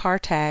of these car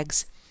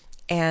tags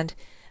and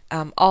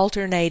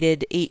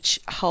alternated. Each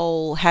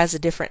hole has a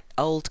different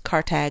old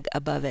car tag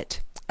above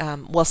it.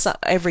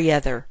 Every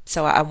other.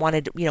 So I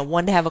wanted,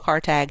 one to have a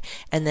car tag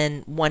and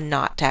then one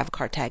not to have a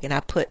car tag. And I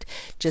put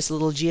just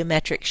little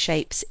geometric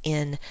shapes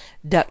in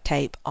duct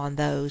tape on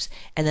those.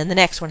 And then the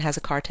next one has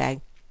a car tag,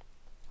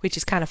 which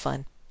is kind of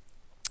fun.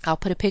 I'll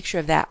put a picture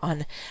of that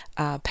on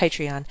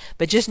Patreon.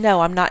 But just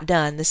know I'm not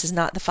done. This is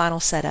not the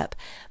final setup.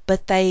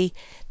 But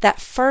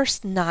that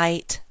first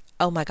night,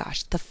 oh my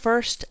gosh, the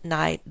first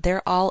night,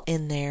 they're all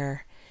in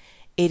there.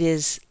 It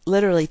is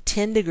literally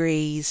 10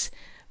 degrees.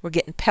 We're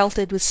getting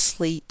pelted with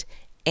sleet,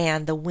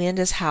 and the wind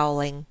is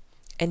howling.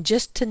 And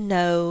just to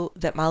know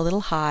that my little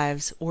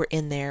hives were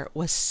in there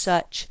was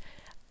it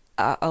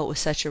was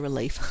such a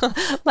relief.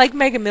 Like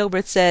Megan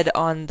Milbreth said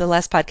on the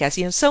last podcast,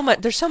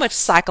 there's so much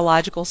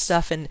psychological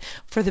stuff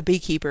for the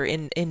beekeeper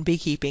in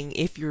beekeeping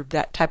if you're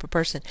that type of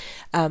person.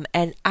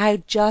 And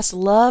I just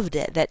loved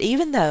it that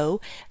even though,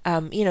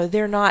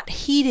 they're not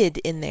heated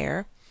in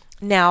there.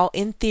 Now,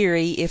 in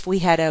theory, if we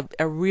had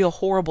a real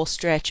horrible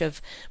stretch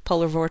of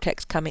polar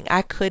vortex coming,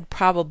 I could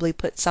probably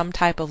put some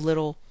type of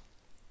little,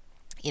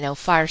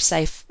 fire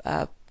safe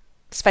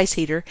space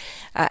heater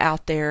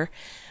out there.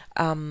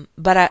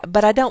 But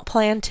I don't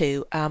plan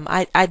to.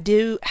 I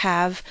do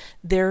have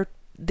their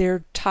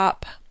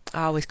top.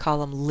 I always call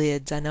them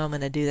lids. I know I'm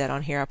going to do that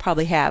on here. I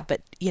probably have,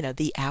 but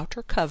the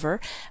outer cover.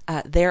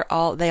 They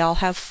all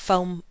have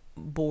foam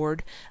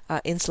board,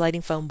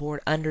 insulating foam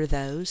board under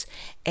those.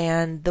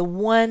 And the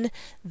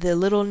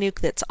little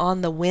nuke that's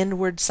on the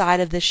windward side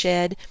of the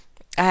shed,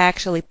 I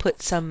actually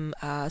put some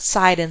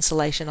side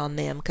insulation on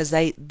them because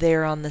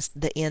they're on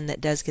the end that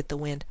does get the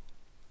wind.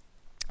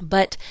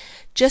 But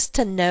just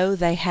to know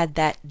they had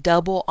that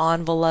double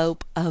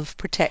envelope of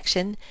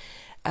protection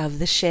of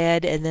the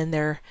shed and then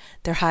their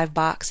hive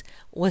box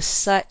was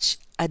such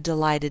a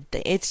delighted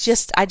thing. It's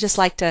just I just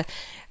like to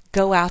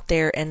go out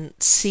there and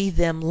see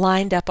them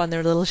lined up on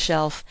their little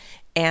shelf,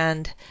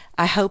 and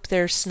I hope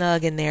they're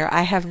snug in there.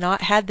 I have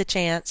not had the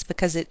chance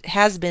because it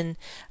has been,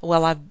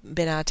 well, I've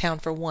been out of town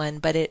for one,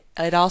 but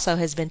it also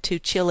has been too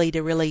chilly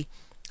to really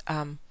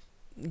um,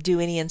 do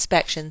any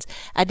inspections.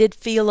 I did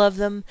feel of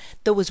them.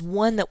 There was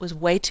one that was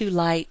way too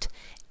light,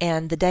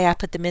 and the day I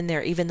put them in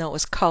there, even though it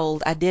was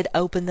cold, I did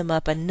open them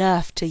up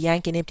enough to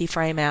yank an empty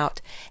frame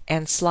out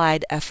and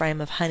slide a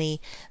frame of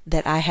honey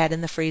that I had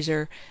in the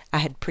freezer. I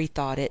had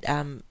pre-thawed it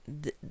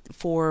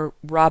for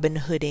robin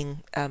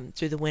hooding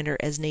through the winter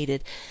as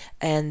needed,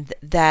 and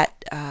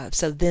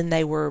so then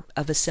they were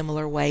of a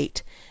similar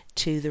weight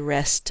to the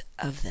rest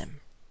of them.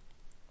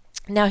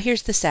 Now,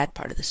 here's the sad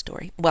part of the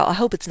story. Well, I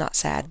hope it's not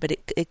sad, but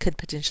it could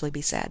potentially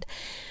be sad.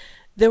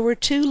 There were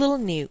two little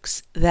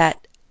nukes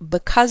that,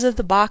 because of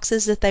the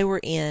boxes that they were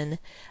in,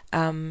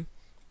 um,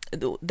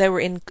 they were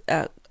in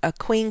a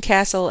queen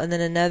castle and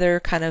then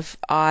another kind of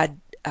odd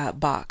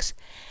box.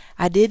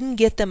 I didn't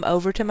get them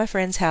over to my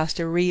friend's house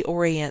to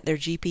reorient their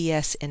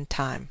GPS in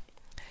time.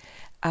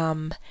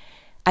 Um,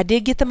 I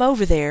did get them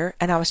over there,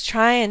 and I was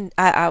trying.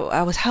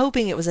 I was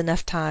hoping it was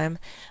enough time,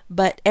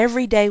 but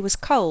every day was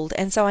cold,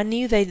 and so I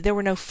knew there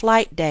were no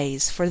flight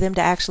days for them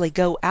to actually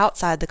go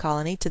outside the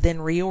colony to then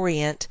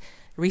reorient,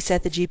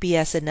 reset the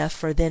GPS enough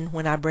for then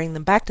when I bring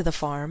them back to the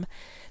farm,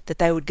 that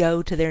they would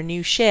go to their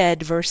new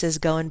shed versus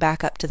going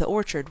back up to the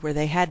orchard where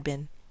they had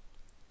been.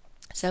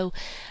 So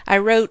I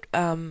wrote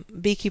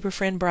beekeeper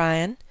friend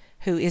Brian,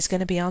 who is going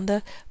to be on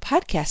the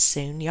podcast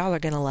soon. Y'all are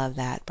going to love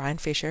that. Brian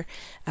Fisher,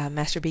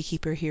 master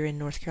beekeeper here in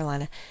North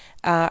Carolina.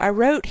 I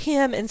wrote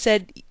him and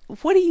said,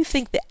 what do you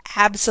think the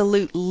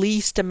absolute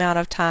least amount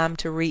of time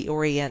to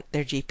reorient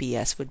their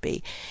GPS would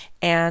be?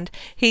 And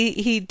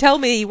he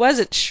told me he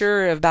wasn't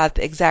sure about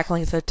the exact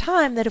length of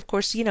time, that of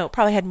course, it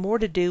probably had more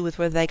to do with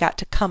whether they got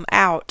to come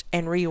out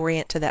and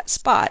reorient to that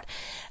spot,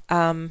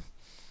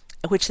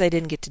 which they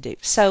didn't get to do.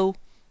 So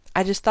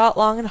I just thought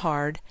long and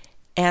hard,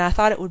 and I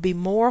thought it would be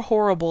more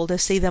horrible to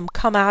see them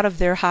come out of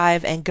their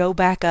hive and go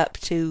back up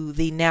to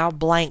the now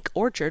blank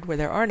orchard where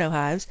there are no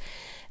hives,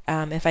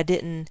 if I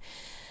didn't,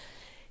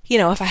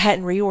 if I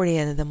hadn't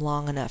reoriented them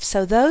long enough.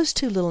 So those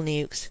two little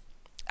nukes,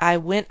 I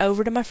went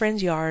over to my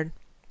friend's yard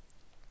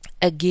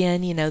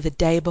again, the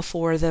day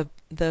before the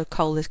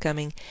cold is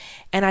coming,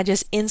 and I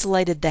just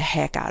insulated the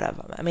heck out of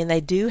them. I mean,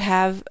 they do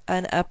have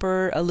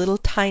a little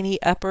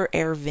tiny upper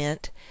air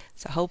vent,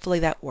 so hopefully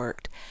that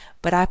worked.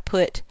 But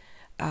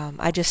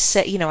I just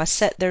set, I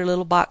set their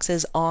little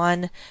boxes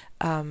on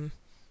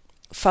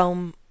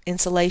foam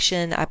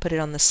insulation. I put it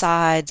on the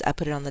sides. I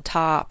put it on the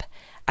top.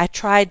 I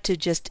tried to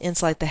just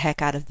insulate the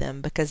heck out of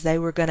them because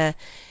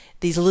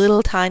these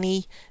little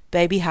tiny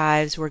baby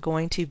hives were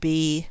going to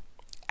be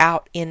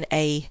out in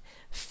a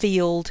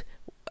field.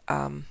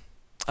 Um,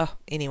 oh,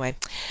 anyway,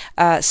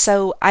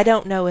 so I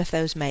don't know if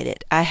those made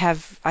it.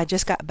 I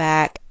just got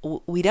back.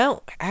 We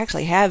don't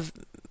actually have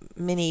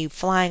many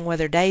flying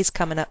weather days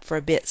coming up for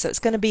a bit, so it's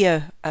going to be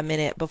a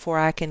minute before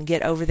I can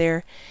get over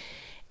there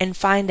and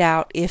find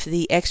out if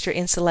the extra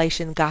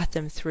insulation got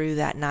them through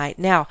that night.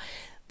 Now,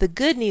 the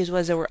good news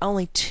was there were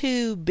only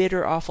two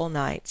bitter, awful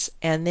nights,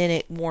 and then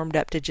it warmed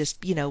up to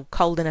just,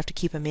 cold enough to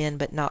keep them in,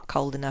 but not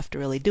cold enough to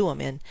really do them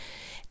in.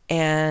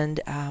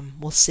 And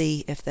we'll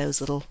see if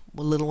those little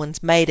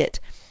ones made it.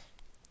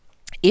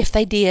 If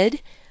they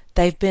did,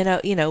 they've been,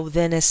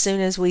 then as soon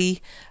as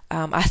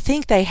I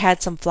think they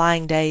had some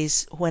flying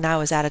days when I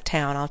was out of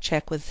town. I'll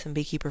check with some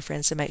beekeeper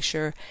friends to make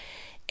sure.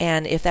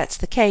 And if that's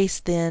the case,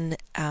 then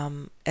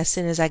as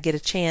soon as I get a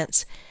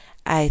chance,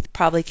 I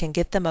probably can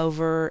get them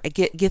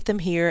get them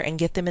here and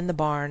get them in the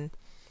barn.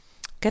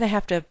 I'm gonna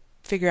have to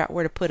figure out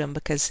where to put them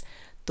because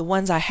the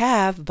ones I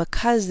have,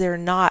 because they're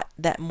not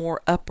that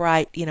more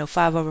upright,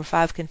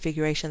 5/5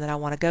 configuration that I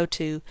want to go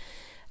to.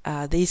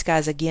 These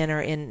guys again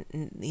are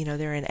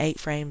they're in 8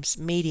 frames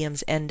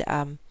mediums, and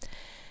I'm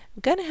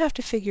gonna have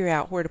to figure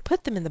out where to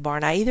put them in the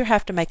barn. I either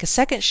have to make a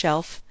second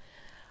shelf,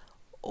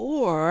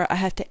 or I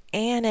have to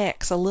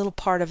annex a little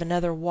part of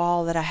another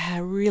wall that I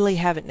really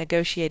haven't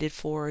negotiated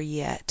for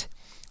yet.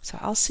 So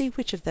I'll see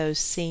which of those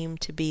seem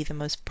to be the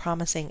most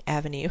promising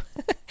avenue,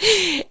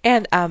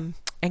 and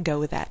go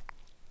with that.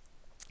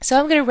 So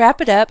I'm going to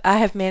wrap it up. I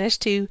have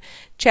managed to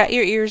chat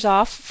your ears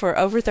off for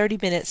over 30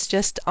 minutes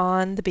just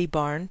on the bee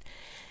barn.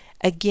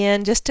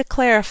 Again, just to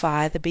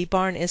clarify, the bee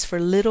barn is for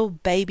little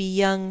baby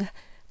young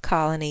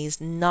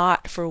colonies,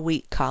 not for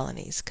weak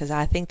colonies, because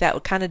I think that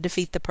would kind of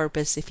defeat the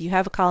purpose. If you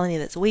have a colony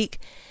that's weak,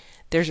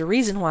 there's a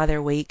reason why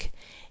they're weak.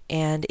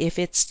 And if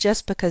it's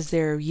just because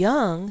they're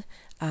young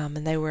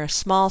and they were a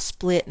small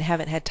split and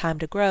haven't had time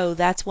to grow,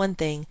 that's one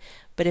thing.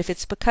 But if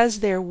it's because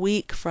they're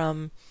weak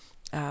from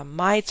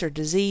mites or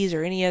disease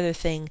or any other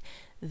thing,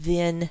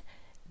 then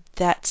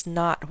that's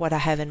not what I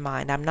have in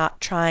mind. I'm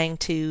not trying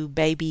to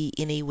baby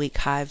any weak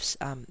hives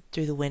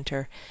through the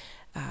winter.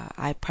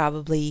 I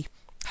probably,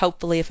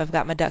 hopefully, if I've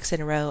got my ducks in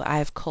a row, I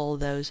have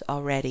culled those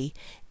already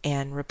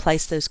and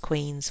replaced those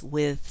queens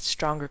with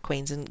stronger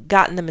queens and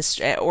gotten them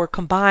or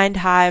combined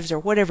hives or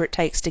whatever it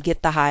takes to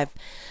get the hive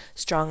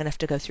strong enough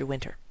to go through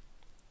winter.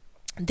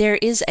 There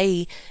is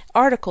a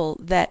article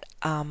that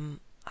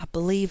I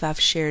believe I've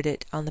shared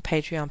it on the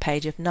Patreon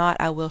page. If not,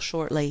 I will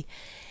shortly.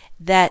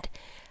 That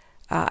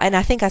and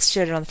I think I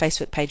shared it on the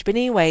Facebook page. But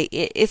anyway,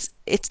 it's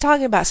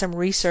talking about some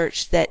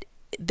research that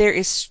there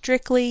is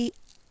strictly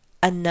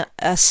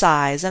a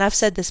size, and I've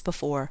said this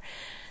before,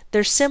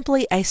 there's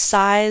simply a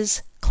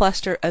size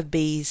cluster of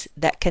bees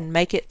that can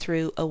make it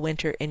through a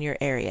winter in your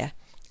area,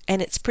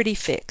 and it's pretty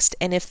fixed.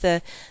 And if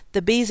the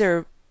bees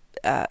are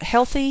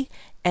healthy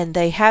and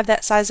they have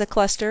that size of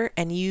cluster,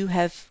 and you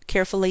have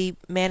carefully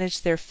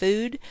managed their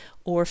food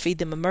or feed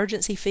them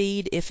emergency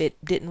feed if it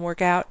didn't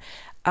work out,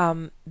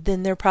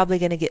 then they're probably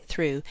going to get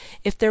through.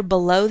 If they're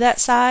below that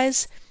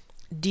size,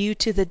 due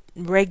to the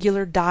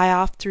regular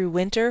die-off through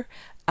winter,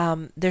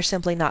 they're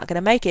simply not going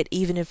to make it,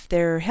 even if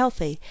they're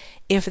healthy.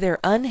 If they're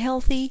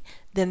unhealthy,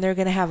 then they're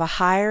going to have a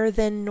higher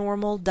than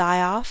normal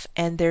die-off,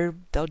 and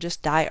they'll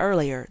just die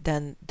earlier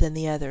than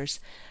the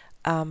others.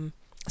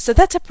 So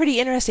that's a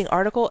pretty interesting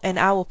article, and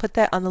I will put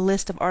that on the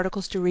list of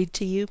articles to read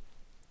to you.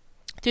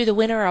 Through the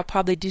winter, I'll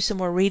probably do some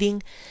more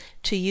reading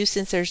to you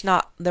since there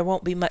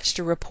won't be much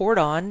to report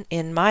on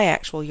in my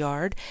actual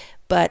yard.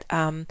 But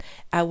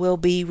I will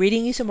be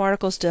reading you some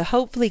articles to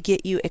hopefully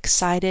get you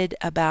excited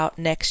about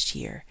next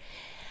year.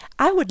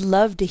 I would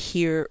love to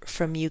hear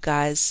from you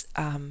guys.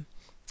 I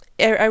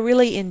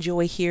really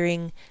enjoy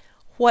hearing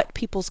what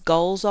people's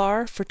goals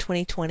are for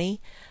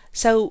 2020.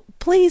 So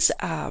please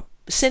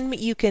send me,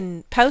 you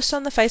can post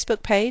on the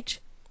Facebook page,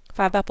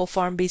 Five Apple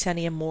Farm Bees,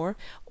 Honey, and More,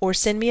 or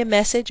send me a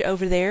message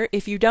over there.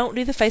 If you don't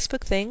do the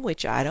Facebook thing,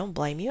 which I don't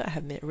blame you, I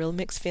have real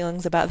mixed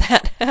feelings about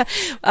that,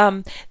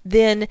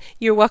 then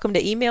you're welcome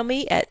to email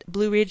me at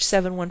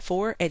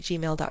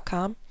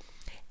blueridge714@gmail.com.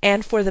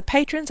 And for the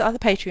patrons on the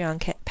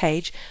Patreon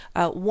page,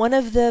 one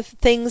of the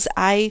things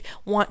I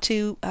want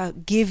to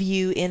give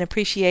you in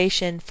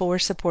appreciation for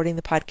supporting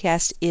the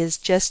podcast is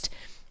just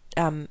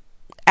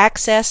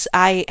access.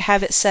 I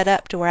have it set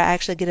up to where I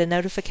actually get a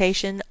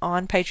notification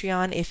on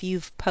Patreon if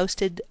you've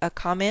posted a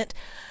comment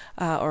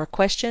or a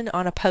question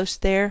on a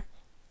post there.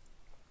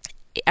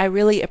 I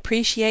really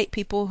appreciate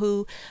people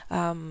who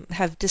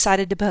have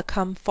decided to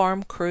become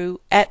farm crew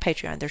at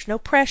Patreon. There's no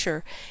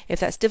pressure. If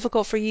that's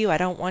difficult for you, I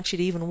don't want you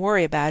to even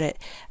worry about it,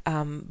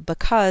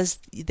 because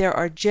there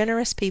are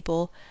generous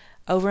people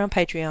over on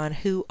Patreon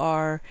who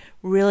are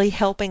really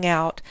helping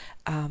out.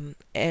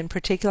 In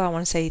particular, I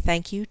want to say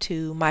thank you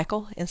to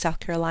Michael in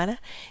South Carolina.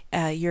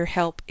 Your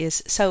help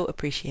is so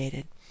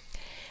appreciated.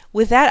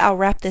 With that, I'll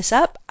wrap this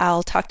up.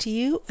 I'll talk to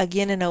you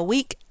again in a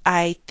week.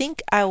 I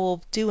think I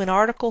will do an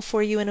article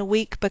for you in a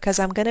week because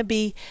I'm going to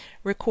be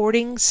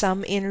recording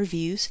some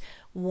interviews.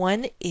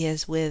 One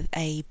is with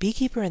a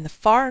beekeeper in the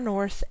far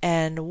north,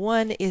 and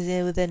one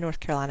is with a North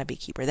Carolina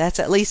beekeeper. That's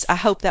at least, I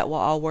hope that will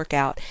all work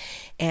out.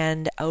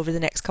 And over the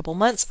next couple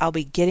months, I'll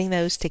be getting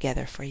those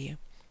together for you.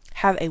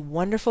 Have a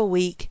wonderful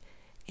week,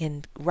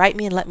 and write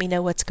me and let me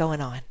know what's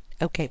going on.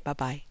 Okay,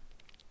 bye-bye.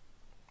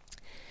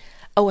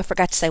 Oh, I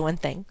forgot to say one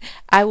thing.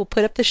 I will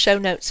put up the show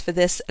notes for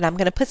this, and I'm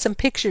going to put some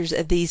pictures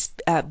of these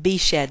bee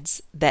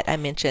sheds that I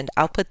mentioned.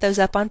 I'll put those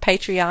up on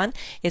Patreon.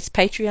 It's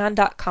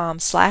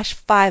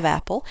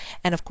patreon.com/5apple,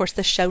 and of course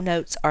the show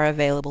notes are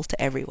available to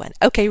everyone.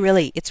 Okay,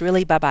 really, it's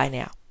really bye-bye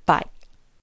now. Bye.